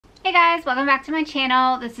Hey guys, welcome back to my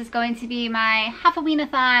channel. This is going to be my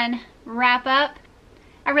Halfoweenathon wrap-up.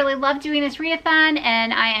 I really love doing this readathon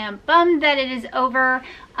and I am bummed that it is over,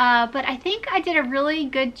 but I think I did a really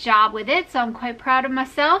good job with it, so I'm quite proud of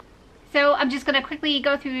myself. So I'm just going to quickly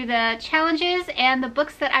go through the challenges and the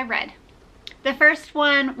books that I read. The first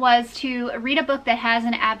one was to read a book that has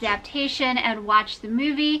an adaptation and watch the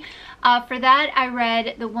movie. For that, I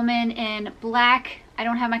read The Woman in Black. I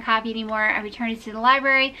don't have my copy anymore. I returned it to the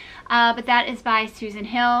library, but that is by Susan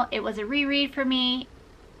Hill. It was a reread for me.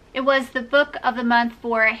 It was the book of the month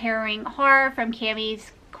for Harrowing Horror from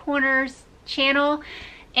Cammy's Corners channel,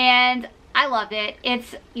 and I loved it.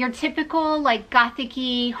 It's your typical like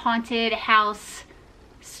gothic-y haunted house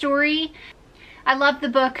story. I loved the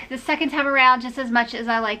book the second time around just as much as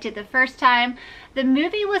I liked it the first time. The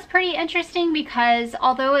movie was pretty interesting because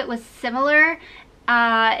although it was similar,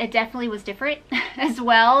 it definitely was different as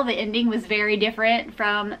well. The ending was very different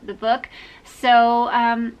from the book. So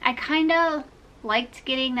I kind of liked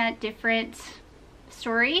getting that different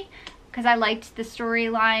story because I liked the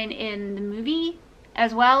storyline in the movie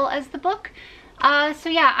as well as the book. So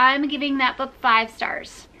yeah, I'm giving that book 5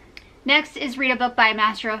 stars. Next is read a book by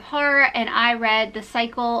Master of Horror, and I read The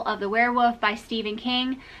Cycle of the Werewolf by Stephen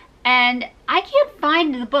King, and I can't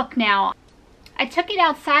find the book now. I took it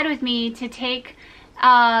outside with me to take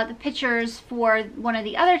the pictures for one of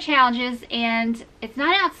the other challenges, and it's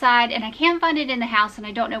not outside and I can't find it in the house and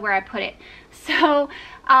I don't know where I put it. So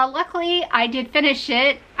luckily I did finish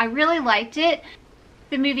it. I really liked it.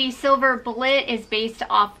 The movie Silver Bullet is based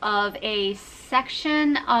off of a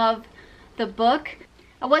section of the book.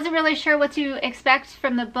 I wasn't really sure what to expect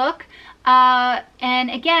from the book,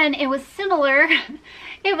 and again, it was similar.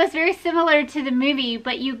 It was very similar to the movie,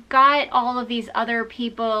 but you got all of these other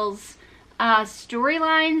people's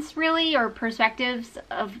storylines, really, or perspectives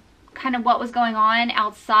of kind of what was going on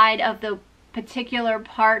outside of the particular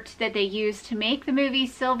part that they used to make the movie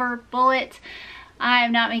Silver Bullet. I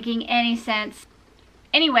am not making any sense.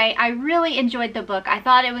 Anyway, I really enjoyed the book. I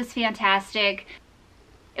thought it was fantastic.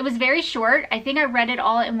 It was very short. I think I read it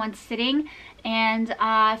all in one sitting, and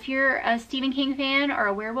if you're a Stephen King fan or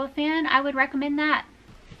a werewolf fan, I would recommend that.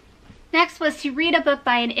 Next was to read a book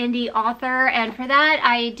by an indie author, and for that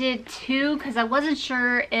I did 2 because I wasn't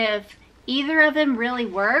sure if either of them really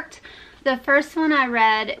worked. The first one I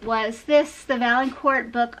read was the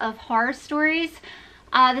Valancourt book of horror stories.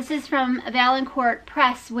 This is from Valancourt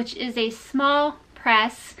Press, which is a small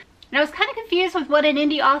press, and I was kind of confused with what an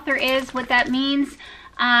indie author is, what that means.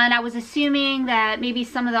 And I was assuming that maybe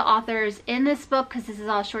some of the authors in this book, because this is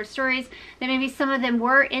all short stories, that maybe some of them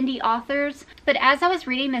were indie authors. But as I was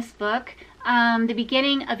reading this book, the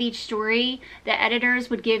beginning of each story, the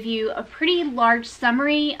editors would give you a pretty large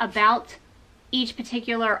summary about each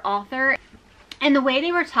particular author. And the way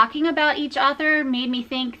they were talking about each author made me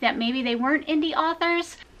think that maybe they weren't indie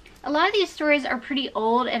authors. A lot of these stories are pretty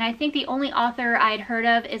old, and I think the only author I had heard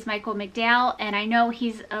of is Michael McDowell, and I know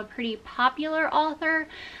he's a pretty popular author.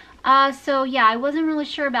 So yeah, I wasn't really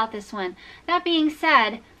sure about this one. That being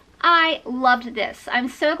said, I loved this. I'm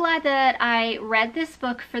so glad that I read this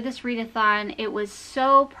book for this readathon. It was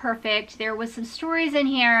so perfect. There was some stories in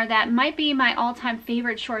here that might be my all-time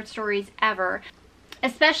favorite short stories ever,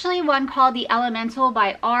 especially one called The Elemental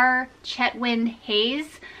by R. Chetwynd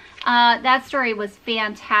Hayes. That story was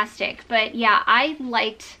fantastic, but yeah, I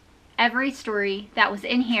liked every story that was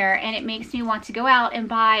in here, and it makes me want to go out and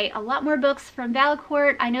buy a lot more books from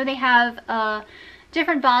Valancourt. I know they have a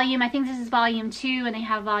different volume. I think this is volume 2 and they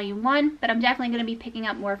have volume 1, but I'm definitely going to be picking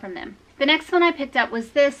up more from them. The next one I picked up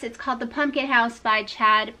was this. It's called The Pumpkin House by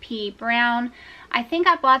Chad P. Brown. I think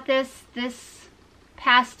I bought this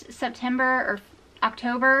past September or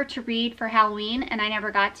October to read for Halloween, and I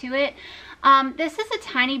never got to it. This is a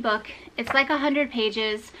tiny book. It's like 100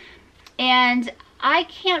 pages, and I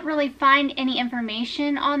can't really find any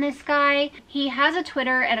information on this guy. He has a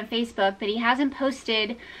Twitter and a Facebook, but he hasn't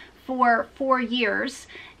posted for 4 years,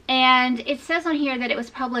 and it says on here that it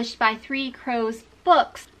was published by Three Crows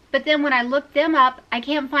Books, but then when I look them up, I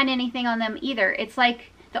can't find anything on them either. It's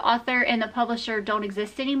like the author and the publisher don't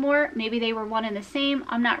exist anymore. Maybe they were one and the same.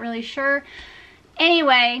 I'm not really sure.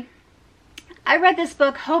 Anyway, I read this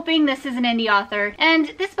book hoping this is an indie author,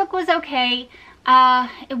 and this book was okay.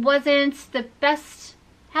 It wasn't the best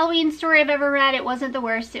Halloween story I've ever read. It wasn't the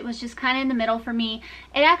worst. It was just kind of in the middle for me.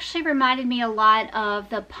 It actually reminded me a lot of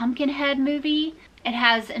the Pumpkinhead movie. It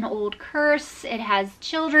has an old curse. It has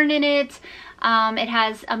children in it. It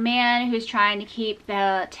has a man who's trying to keep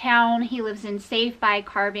the town he lives in safe by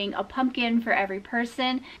carving a pumpkin for every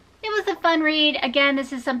person. It was a fun read. Again,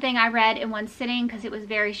 this is something I read in one sitting because it was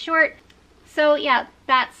very short. So yeah,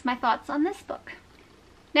 that's my thoughts on this book.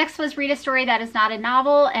 Next was Read a Story That Is Not a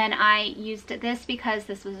Novel, and I used this because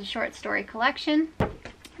this was a short story collection.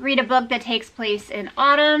 Read a book that takes place in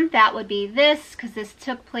autumn. That would be this, because this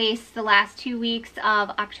took place the last 2 weeks of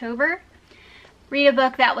October. Read a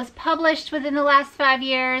book that was published within the last 5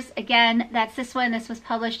 years. Again, that's this one. This was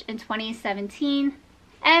published in 2017.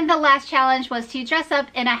 And the last challenge was to dress up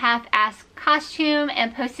in a half-assed costume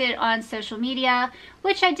and post it on social media,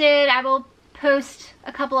 which I did. I will post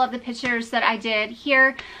a couple of the pictures that I did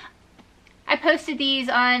here. I posted these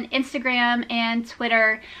on Instagram and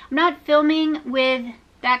Twitter. I'm not filming with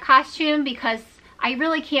that costume because I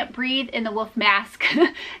really can't breathe in the wolf mask.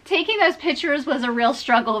 Taking those pictures was a real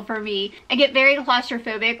struggle for me. I get very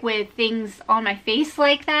claustrophobic with things on my face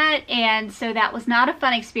like that, and so that was not a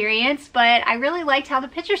fun experience, but I really liked how the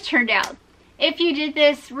pictures turned out. If you did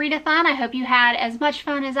this read-a-thon, I hope you had as much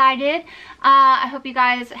fun as I did. I hope you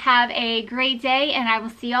guys have a great day, and I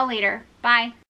will see y'all later. Bye.